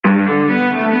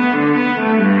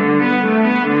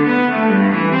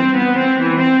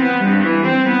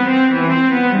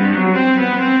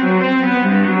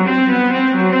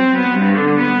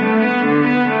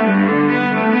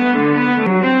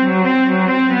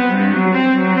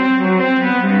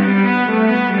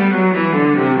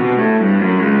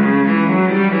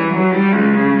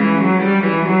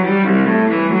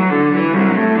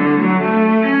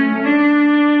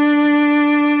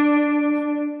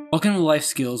Life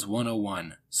Skills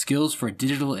 101, Skills for a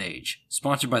Digital Age,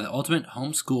 sponsored by the Ultimate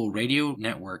Homeschool Radio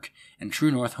Network and True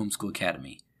North Homeschool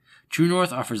Academy. True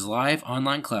North offers live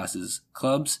online classes,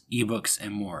 clubs, ebooks,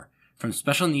 and more. From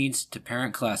special needs to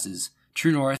parent classes,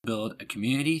 True North build a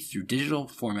community through digital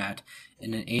format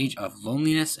in an age of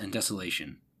loneliness and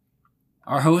desolation.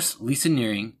 Our host, Lisa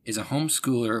Nearing, is a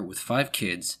homeschooler with 5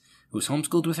 kids who was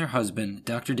homeschooled with her husband,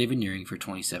 Dr. David Nearing, for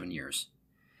 27 years.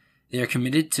 They are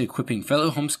committed to equipping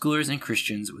fellow homeschoolers and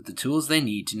Christians with the tools they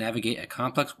need to navigate a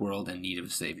complex world in need of a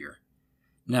Savior.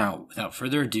 Now, without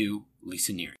further ado,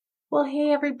 Lisa Nearing. Well,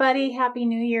 hey, everybody. Happy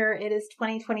New Year. It is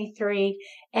 2023,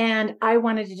 and I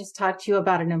wanted to just talk to you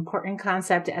about an important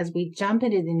concept as we jump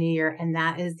into the new year, and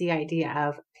that is the idea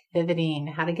of pivoting,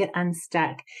 how to get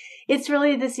unstuck. It's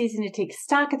really the season to take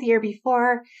stock of the year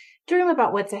before, dream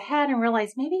about what's ahead, and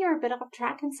realize maybe you're a bit off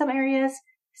track in some areas.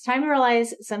 It's time to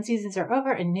realize some seasons are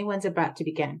over and new ones are about to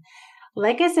begin.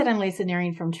 Like I said, I'm Lisa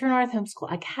Nearing from True North Homeschool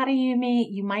Academy.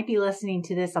 You might be listening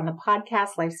to this on the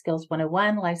podcast, Life Skills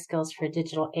 101, Life Skills for a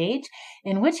Digital Age,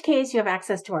 in which case you have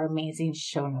access to our amazing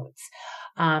show notes.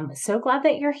 So glad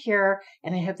that you're here,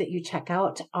 and I hope that you check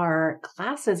out our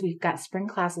classes. We've got spring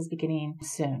classes beginning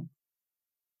soon.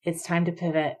 It's time to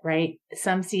pivot, right?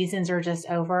 Some seasons are just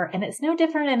over, and it's no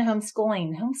different in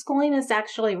homeschooling. Homeschooling is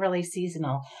actually really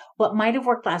seasonal. What might have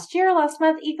worked last year, last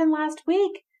month, even last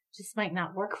week, just might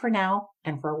not work for now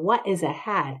and for what is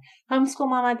ahead. Homeschool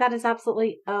mama, that is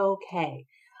absolutely okay.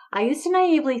 I used to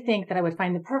naively think that I would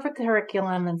find the perfect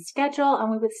curriculum and schedule, and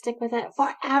we would stick with it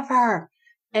forever.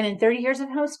 And in 30 years of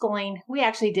homeschooling, we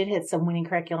actually did hit some winning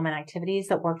curriculum and activities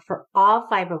that worked for all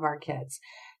 5 of our kids.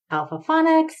 Alpha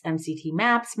Phonics, MCT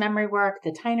Maps, Memory Work,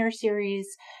 the Tyner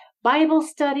series, Bible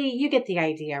study, you get the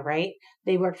idea, right?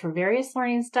 They worked for various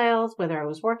learning styles, whether I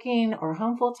was working or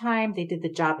home full time. They did the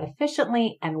job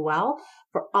efficiently and well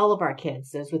for all of our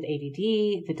kids, those with ADD,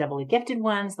 the doubly gifted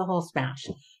ones, the whole smash.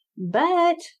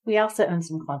 But we also owned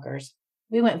some clunkers.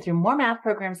 We went through more math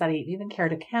programs that I even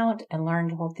cared to count and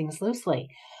learned to hold things loosely.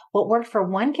 What worked for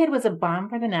one kid was a bomb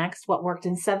for the next. What worked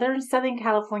in Southern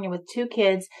California with 2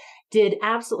 kids did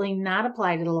absolutely not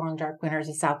apply to the long, dark winters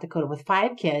of South Dakota with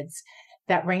 5 kids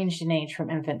that ranged in age from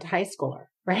infant to high schooler,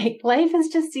 right? Life is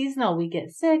just seasonal. We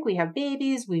get sick, we have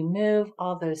babies, we move,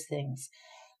 all those things.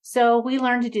 So we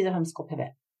learned to do the homeschool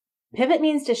pivot. Pivot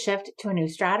means to shift to a new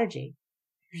strategy.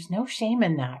 There's no shame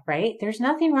in that, right? There's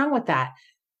nothing wrong with that.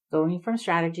 Going from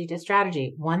strategy to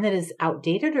strategy, one that is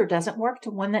outdated or doesn't work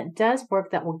to one that does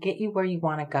work that will get you where you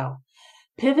want to go.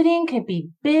 Pivoting can be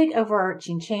big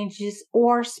overarching changes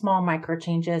or small micro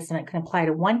changes, and it can apply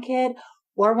to one kid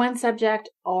or one subject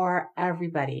or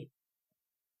everybody.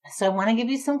 So I want to give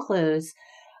you some clues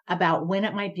about when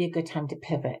it might be a good time to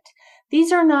pivot.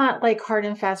 These are not like hard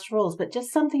and fast rules, but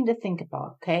just something to think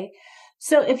about, okay?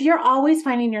 So if you're always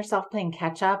finding yourself playing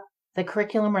catch up, the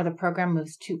curriculum or the program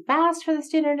moves too fast for the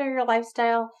student or your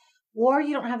lifestyle, or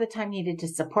you don't have the time needed to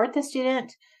support the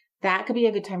student, that could be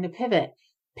a good time to pivot.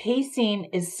 Pacing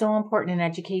is so important in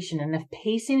education, and if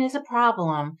pacing is a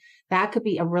problem, that could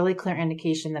be a really clear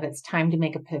indication that it's time to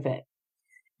make a pivot.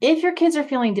 If your kids are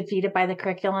feeling defeated by the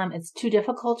curriculum, it's too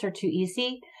difficult or too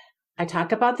easy, I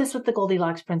talk about this with the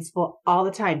Goldilocks principle all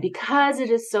the time because it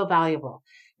is so valuable.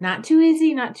 Not too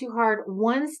easy, not too hard,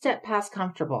 one step past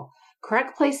comfortable.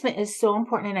 Correct placement is so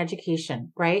important in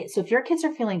education, right? So if your kids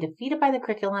are feeling defeated by the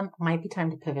curriculum, it might be time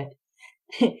to pivot.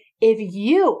 If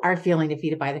you are feeling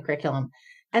defeated by the curriculum,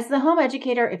 as the home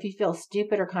educator, if you feel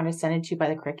stupid or condescended to by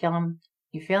the curriculum,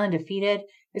 you're feeling defeated,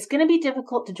 it's going to be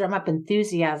difficult to drum up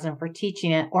enthusiasm for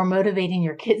teaching it or motivating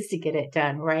your kids to get it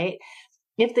done, right?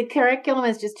 If the curriculum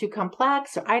is just too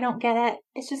complex or I don't get it,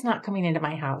 it's just not coming into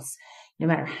my house. No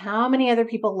matter how many other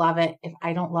people love it, if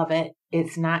I don't love it,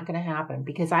 it's not going to happen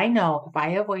because I know if I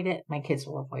avoid it, my kids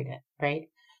will avoid it, right?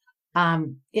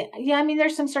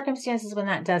 There's some circumstances when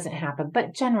that doesn't happen,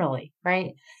 but generally,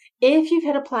 right? If you've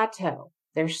hit a plateau,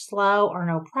 there's slow or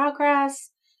no progress,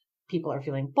 people are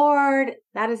feeling bored,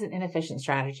 that is an inefficient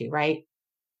strategy, right?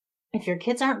 If your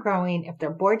kids aren't growing, if they're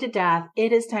bored to death,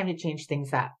 it is time to change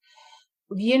things up.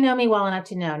 You know me well enough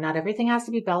to know not everything has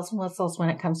to be bells and whistles when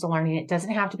it comes to learning. It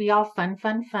doesn't have to be all fun,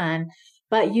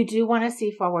 but you do want to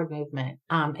see forward movement.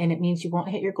 And it means you won't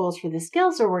hit your goals for the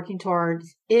skills you're working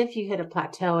towards if you hit a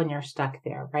plateau and you're stuck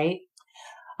there, right?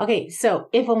 Okay, so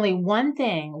if only one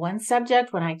thing, one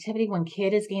subject, one activity, one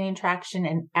kid is gaining traction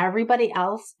and everybody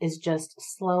else is just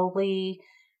slowly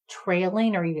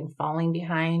trailing or even falling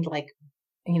behind,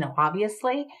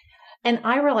 obviously. And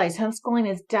I realize homeschooling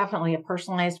is definitely a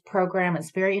personalized program. It's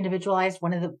very individualized.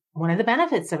 One of the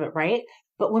benefits of it, right?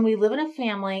 But when we live in a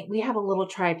family, we have a little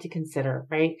tribe to consider,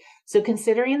 right? So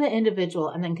considering the individual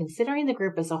and then considering the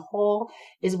group as a whole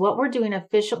is what we're doing,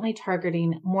 efficiently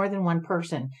targeting more than one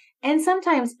person. And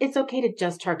sometimes it's okay to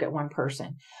just target one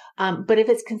person. But if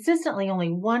it's consistently only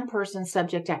one person's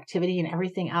subject activity and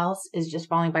everything else is just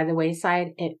falling by the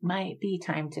wayside, it might be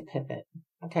time to pivot.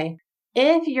 Okay.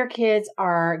 If your kids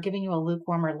are giving you a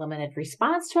lukewarm or limited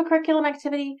response to a curriculum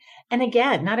activity, and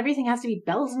again, not everything has to be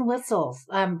bells and whistles,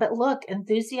 but look,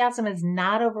 enthusiasm is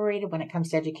not overrated when it comes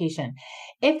to education.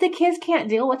 If the kids can't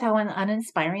deal with how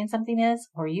uninspiring something is,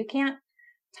 or you can't,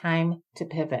 time to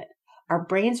pivot. Our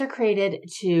brains are created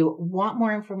to want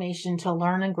more information, to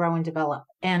learn and grow and develop.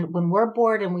 And when we're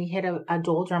bored and we hit a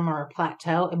doldrum or a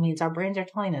plateau, it means our brains are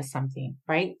telling us something,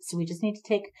 right? So we just need to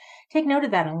take note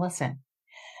of that and listen.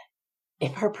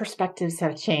 If our perspectives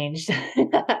have changed,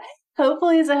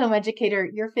 hopefully as a home educator,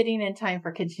 you're fitting in time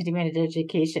for continuing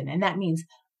education. And that means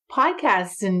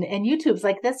podcasts and YouTubes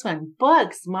like this one,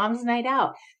 books, Mom's Night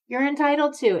Out. You're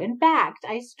entitled to. In fact,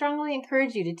 I strongly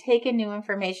encourage you to take in new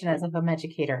information as a home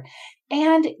educator.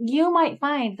 And you might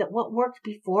find that what worked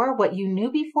before, what you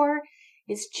knew before,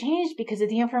 is changed because of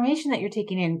the information that you're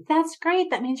taking in. That's great.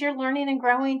 That means you're learning and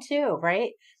growing too,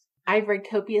 right? I've read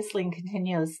copiously and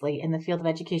continuously in the field of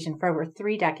education for over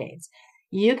 3 decades.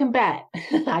 You can bet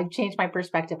I've changed my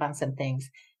perspective on some things,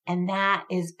 and that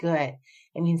is good.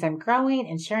 It means I'm growing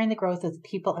and sharing the growth of the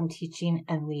people I'm teaching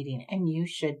and leading, and you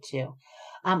should too.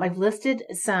 I've listed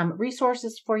some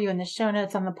resources for you in the show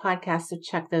notes on the podcast, so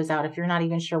check those out if you're not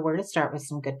even sure where to start with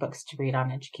some good books to read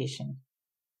on education.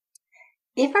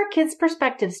 If our kids'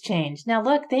 perspectives change, now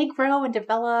look, they grow and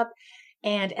develop,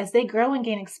 and as they grow and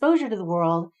gain exposure to the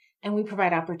world, and we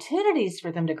provide opportunities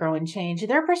for them to grow and change,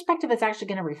 their perspective is actually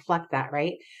going to reflect that,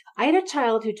 right? I had a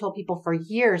child who told people for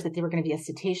years that they were going to be a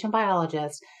cetacean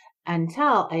biologist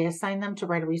until I assigned them to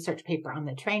write a research paper on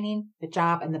the training, the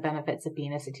job, and the benefits of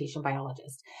being a cetacean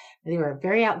biologist. They were a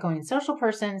very outgoing social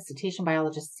person. Cetacean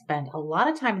biologists spend a lot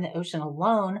of time in the ocean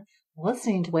alone,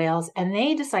 listening to whales, and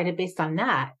they decided based on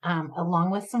that,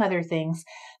 along with some other things,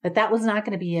 that was not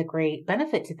going to be a great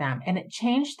benefit to them. And it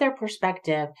changed their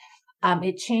perspective.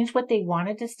 It changed what they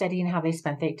wanted to study and how they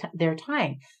spent their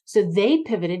time. So they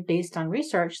pivoted based on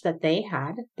research that they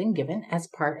had been given as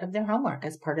part of their homework,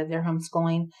 as part of their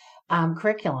homeschooling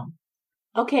curriculum.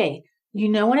 Okay, you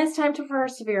know when it's time to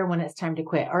persevere, when it's time to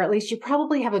quit, or at least you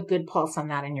probably have a good pulse on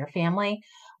that in your family.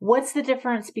 What's the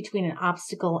difference between an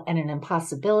obstacle and an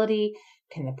impossibility?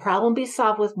 Can the problem be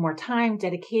solved with more time,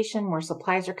 dedication, more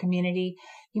supplies, or community?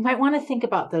 You might want to think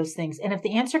about those things. And if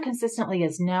the answer consistently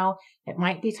is no, it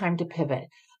might be time to pivot.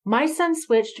 My son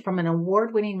switched from an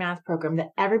award-winning math program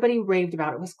that everybody raved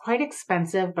about. It was quite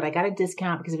expensive, but I got a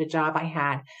discount because of a job I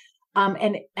had.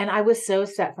 And I was so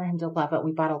set for him to love it.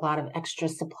 We bought a lot of extra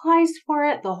supplies for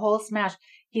it, the whole smash.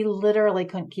 He literally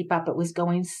couldn't keep up. It was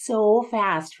going so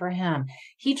fast for him.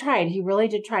 He tried. He really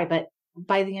did try. But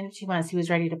by the end of 2 months, he was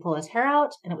ready to pull his hair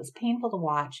out, and it was painful to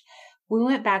watch. We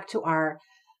went back to our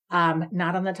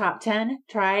not on the top 10,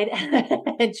 tried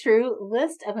and true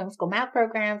list of homeschool math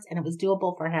programs, and it was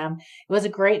doable for him. It was a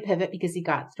great pivot because he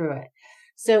got through it.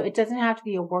 So it doesn't have to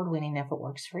be award-winning if it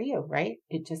works for you, right?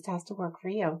 It just has to work for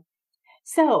you.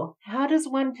 So how does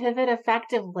one pivot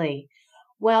effectively?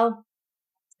 Well,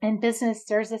 in business,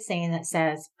 there's a saying that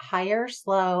says, hire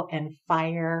slow and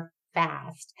fire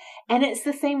fast. And it's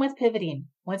the same with pivoting.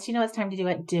 Once you know it's time to do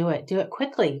it. Do it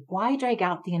quickly. Why drag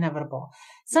out the inevitable?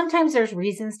 Sometimes there's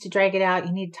reasons to drag it out.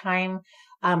 You need time,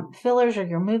 fillers, or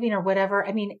you're moving or whatever.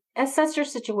 I mean, assess your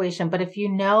situation. But if you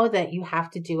know that you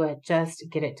have to do it, just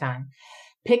get it done.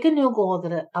 Pick a new goal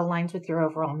that aligns with your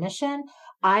overall mission.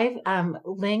 I've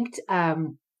linked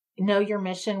Know Your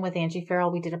Mission with Angie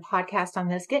Farrell. We did a podcast on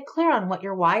this. Get clear on what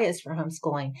your why is for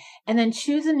homeschooling, and then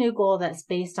choose a new goal that's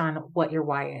based on what your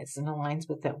why is and aligns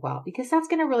with it well, because that's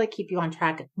going to really keep you on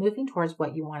track moving towards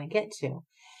what you want to get to.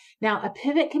 Now, a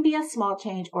pivot can be a small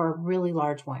change or a really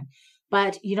large one,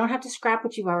 but you don't have to scrap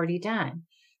what you've already done.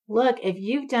 Look, if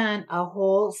you've done a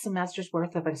whole semester's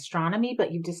worth of astronomy,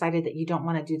 but you've decided that you don't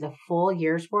want to do the full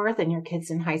year's worth and your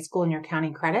kid's in high school and you're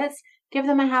counting credits, give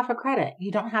them a half a credit.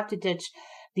 You don't have to ditch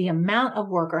the amount of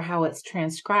work or how it's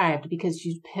transcribed because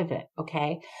you pivot,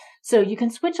 okay? So you can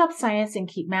switch up science and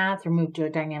keep math, or move to a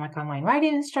dynamic online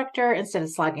writing instructor instead of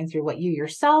slogging through what you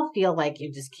yourself feel like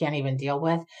you just can't even deal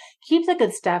with. Keep the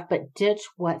good stuff, but ditch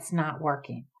what's not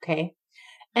working, okay?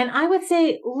 And I would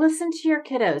say, listen to your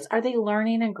kiddos. Are they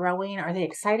learning and growing? Are they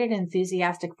excited and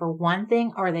enthusiastic for one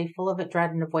thing, or are they full of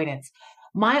dread and avoidance?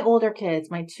 My older kids,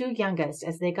 my two youngest,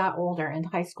 as they got older in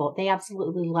high school, they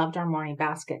absolutely loved our morning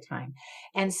basket time.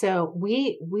 And so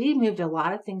we moved a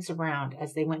lot of things around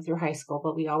as they went through high school,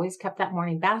 but we always kept that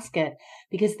morning basket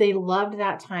because they loved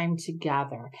that time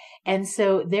together. And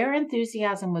so their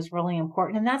enthusiasm was really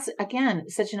important. And that's, again,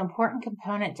 such an important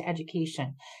component to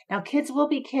education. Now, kids will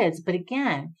be kids, but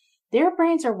again, their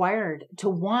brains are wired to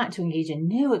want to engage in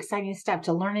new, exciting stuff,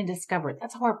 to learn and discover.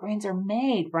 That's how our brains are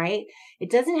made, right?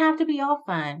 It doesn't have to be all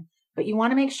fun, but you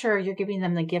want to make sure you're giving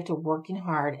them the gift of working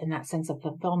hard and that sense of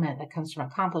fulfillment that comes from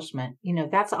accomplishment.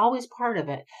 That's always part of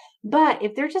it. But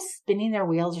if they're just spinning their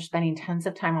wheels or spending tons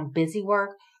of time on busy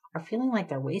work or feeling like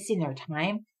they're wasting their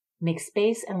time, make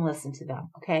space and listen to them,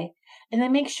 okay? And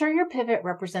then make sure your pivot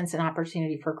represents an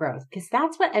opportunity for growth, because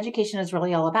that's what education is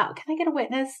really all about. Can I get a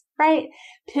witness, right?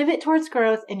 Pivot towards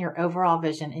growth and your overall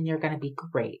vision, and you're going to be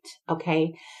great,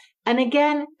 okay? And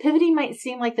again, pivoting might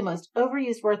seem like the most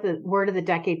overused word of the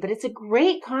decade, but it's a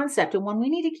great concept and one we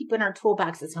need to keep in our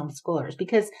toolbox as homeschoolers,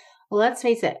 because let's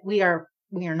face it, we are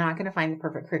not going to find the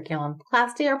perfect curriculum,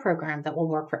 class day, or program that will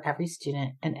work for every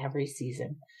student and every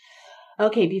season.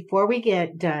 Okay, before we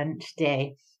get done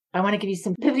today, I want to give you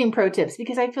some pivoting pro tips,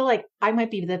 because I feel like I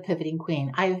might be the pivoting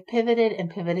queen. I've pivoted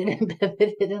and pivoted and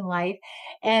pivoted in life.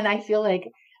 And I feel like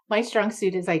my strong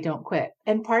suit is I don't quit.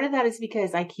 And part of that is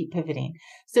because I keep pivoting.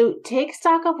 So take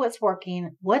stock of what's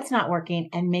working, what's not working,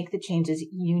 and make the changes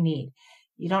you need.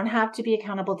 You don't have to be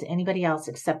accountable to anybody else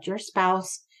except your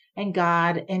spouse and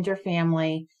God and your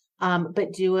family.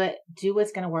 But do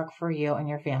what's going to work for you and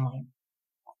your family.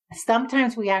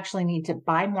 Sometimes we actually need to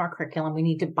buy more curriculum. We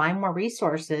need to buy more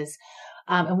resources,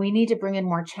 and we need to bring in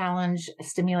more challenge,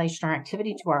 stimulation, or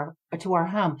activity to our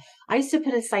home. I used to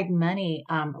put aside money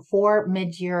for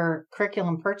mid-year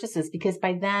curriculum purchases, because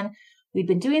by then we'd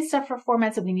been doing stuff for 4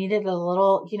 months and we needed a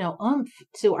little, oomph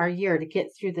to our year to get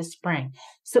through the spring.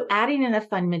 So adding in a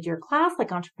fun mid-year class like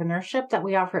entrepreneurship that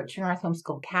we offer at True North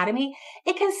Homeschool Academy,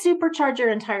 it can supercharge your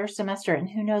entire semester. And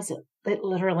who knows, it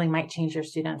literally might change your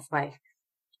student's life.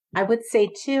 I would say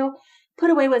too, put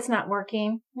away what's not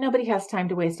working. Nobody has time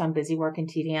to waste on busy work and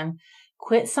tedium.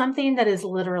 Quit something that is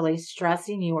literally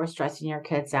stressing you or stressing your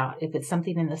kids out. If it's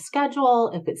something in the schedule,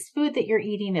 if it's food that you're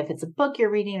eating, if it's a book you're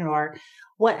reading, or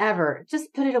whatever,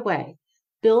 just put it away.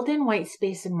 Build in white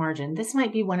space and margin. This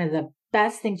might be one of the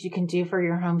best things you can do for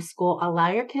your homeschool.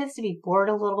 Allow your kids to be bored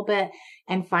a little bit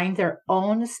and find their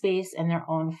own space and their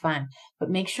own fun. But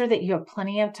make sure that you have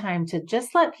plenty of time to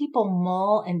just let people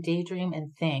mull and daydream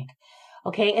and think.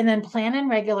 Okay. And then plan in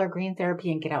regular green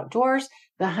therapy and get outdoors.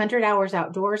 The 100 hours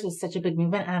outdoors is such a big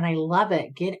movement, and I love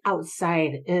it. Get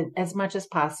outside as much as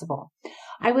possible.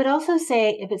 I would also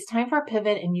say, if it's time for a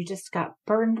pivot and you just got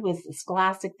burned with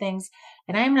scholastic things,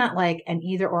 and I'm not like an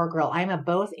either or girl, I'm a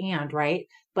both and, right?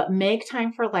 But make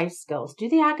time for life skills. Do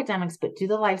the academics, but do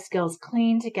the life skills.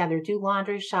 Clean together. Do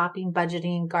laundry, shopping,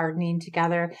 budgeting, gardening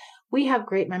together. We have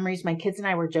great memories. My kids and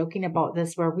I were joking about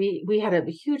this, where we had a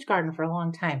huge garden for a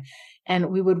long time, and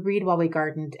we would read while we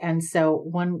gardened. And so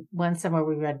one summer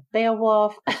we read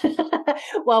Beowulf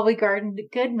while we gardened.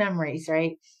 Good memories,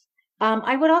 right?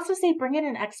 I would also say bring in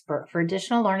an expert for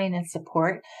additional learning and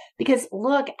support, because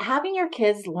look, having your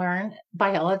kids learn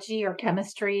biology or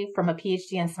chemistry from a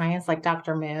PhD in science like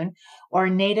Dr. Moon, or a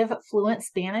native fluent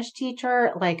Spanish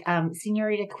teacher like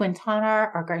Senorita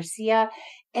Quintana or Garcia,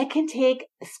 it can take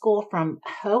school from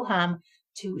ho-hum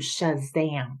to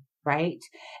Shazam, right?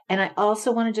 And I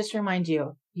also want to just remind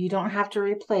you, you don't have to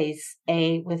replace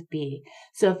A with B.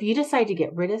 So if you decide to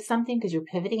get rid of something because you're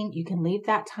pivoting, you can leave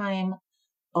that time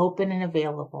open and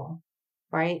available,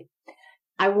 right?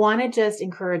 I want to just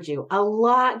encourage you. A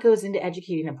lot goes into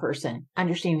educating a person,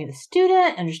 understanding the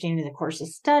student, understanding the course of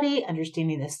study,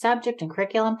 understanding the subject and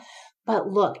curriculum. But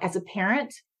look, as a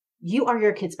parent, you are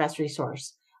your kid's best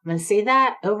resource. I'm going to say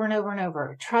that over and over and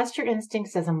over. Trust your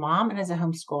instincts as a mom and as a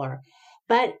homeschooler.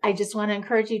 But I just want to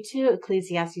encourage you too,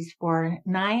 Ecclesiastes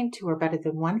 4:9, two are better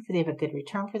than one, for they have a good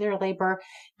return for their labor.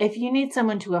 If you need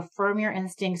someone to affirm your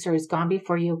instincts or has gone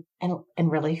before you,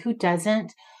 and really, who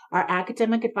doesn't? Our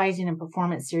academic advising and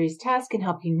performance series test can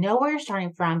help you know where you're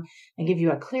starting from and give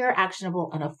you a clear, actionable,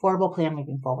 and affordable plan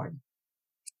moving forward.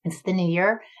 It's the new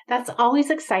year. That's always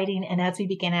exciting. And as we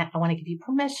begin it, I want to give you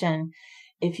permission,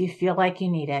 if you feel like you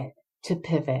need it, to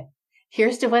pivot.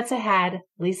 Here's to what's ahead.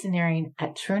 Lisa Nearing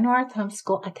at True North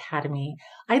Homeschool Academy.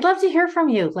 I'd love to hear from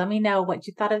you. Let me know what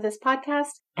you thought of this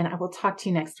podcast, and I will talk to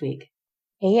you next week.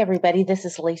 Hey, everybody. This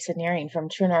is Lisa Nearing from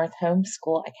True North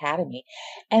Homeschool Academy.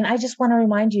 And I just want to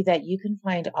remind you that you can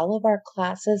find all of our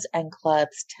classes and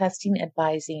clubs, testing,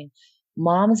 advising,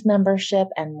 mom's membership,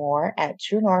 and more at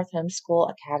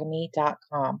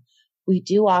TrueNorthHomeschoolAcademy.com. We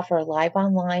do offer live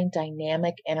online,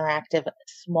 dynamic, interactive,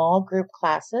 small group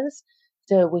classes.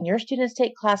 So when your students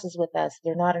take classes with us,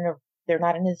 they're not in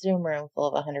a Zoom room full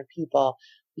of 100 people.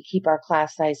 We keep our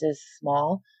class sizes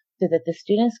small so that the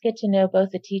students get to know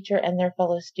both the teacher and their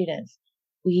fellow students.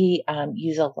 We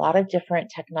use a lot of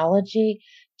different technology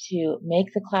to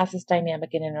make the classes dynamic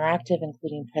and interactive,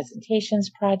 including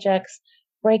presentations, projects,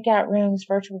 breakout rooms,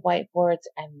 virtual whiteboards,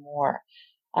 and more.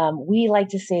 We like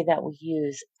to say that we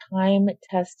use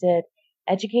time-tested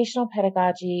educational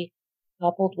pedagogy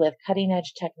coupled with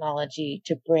cutting-edge technology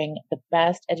to bring the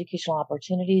best educational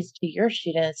opportunities to your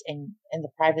students in the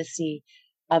privacy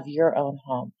of your own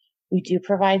home. We do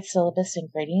provide syllabus and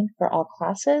grading for all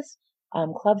classes.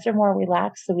 Clubs are more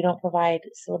relaxed, so we don't provide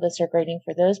syllabus or grading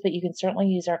for those, but you can certainly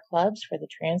use our clubs for the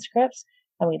transcripts,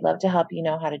 and we'd love to help you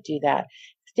know how to do that.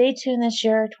 Stay tuned this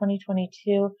year,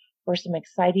 2022, for some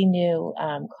exciting new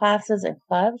classes and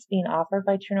clubs being offered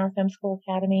by True North Homeschool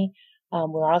Academy.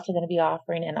 We're also going to be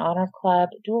offering an honor club,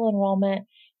 dual enrollment,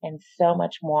 and so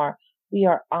much more. We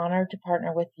are honored to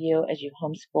partner with you as you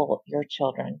homeschool your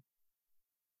children.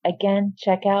 Again,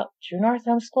 check out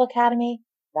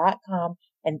TrueNorthHomeschoolAcademy.com,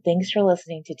 and thanks for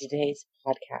listening to today's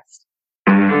podcast.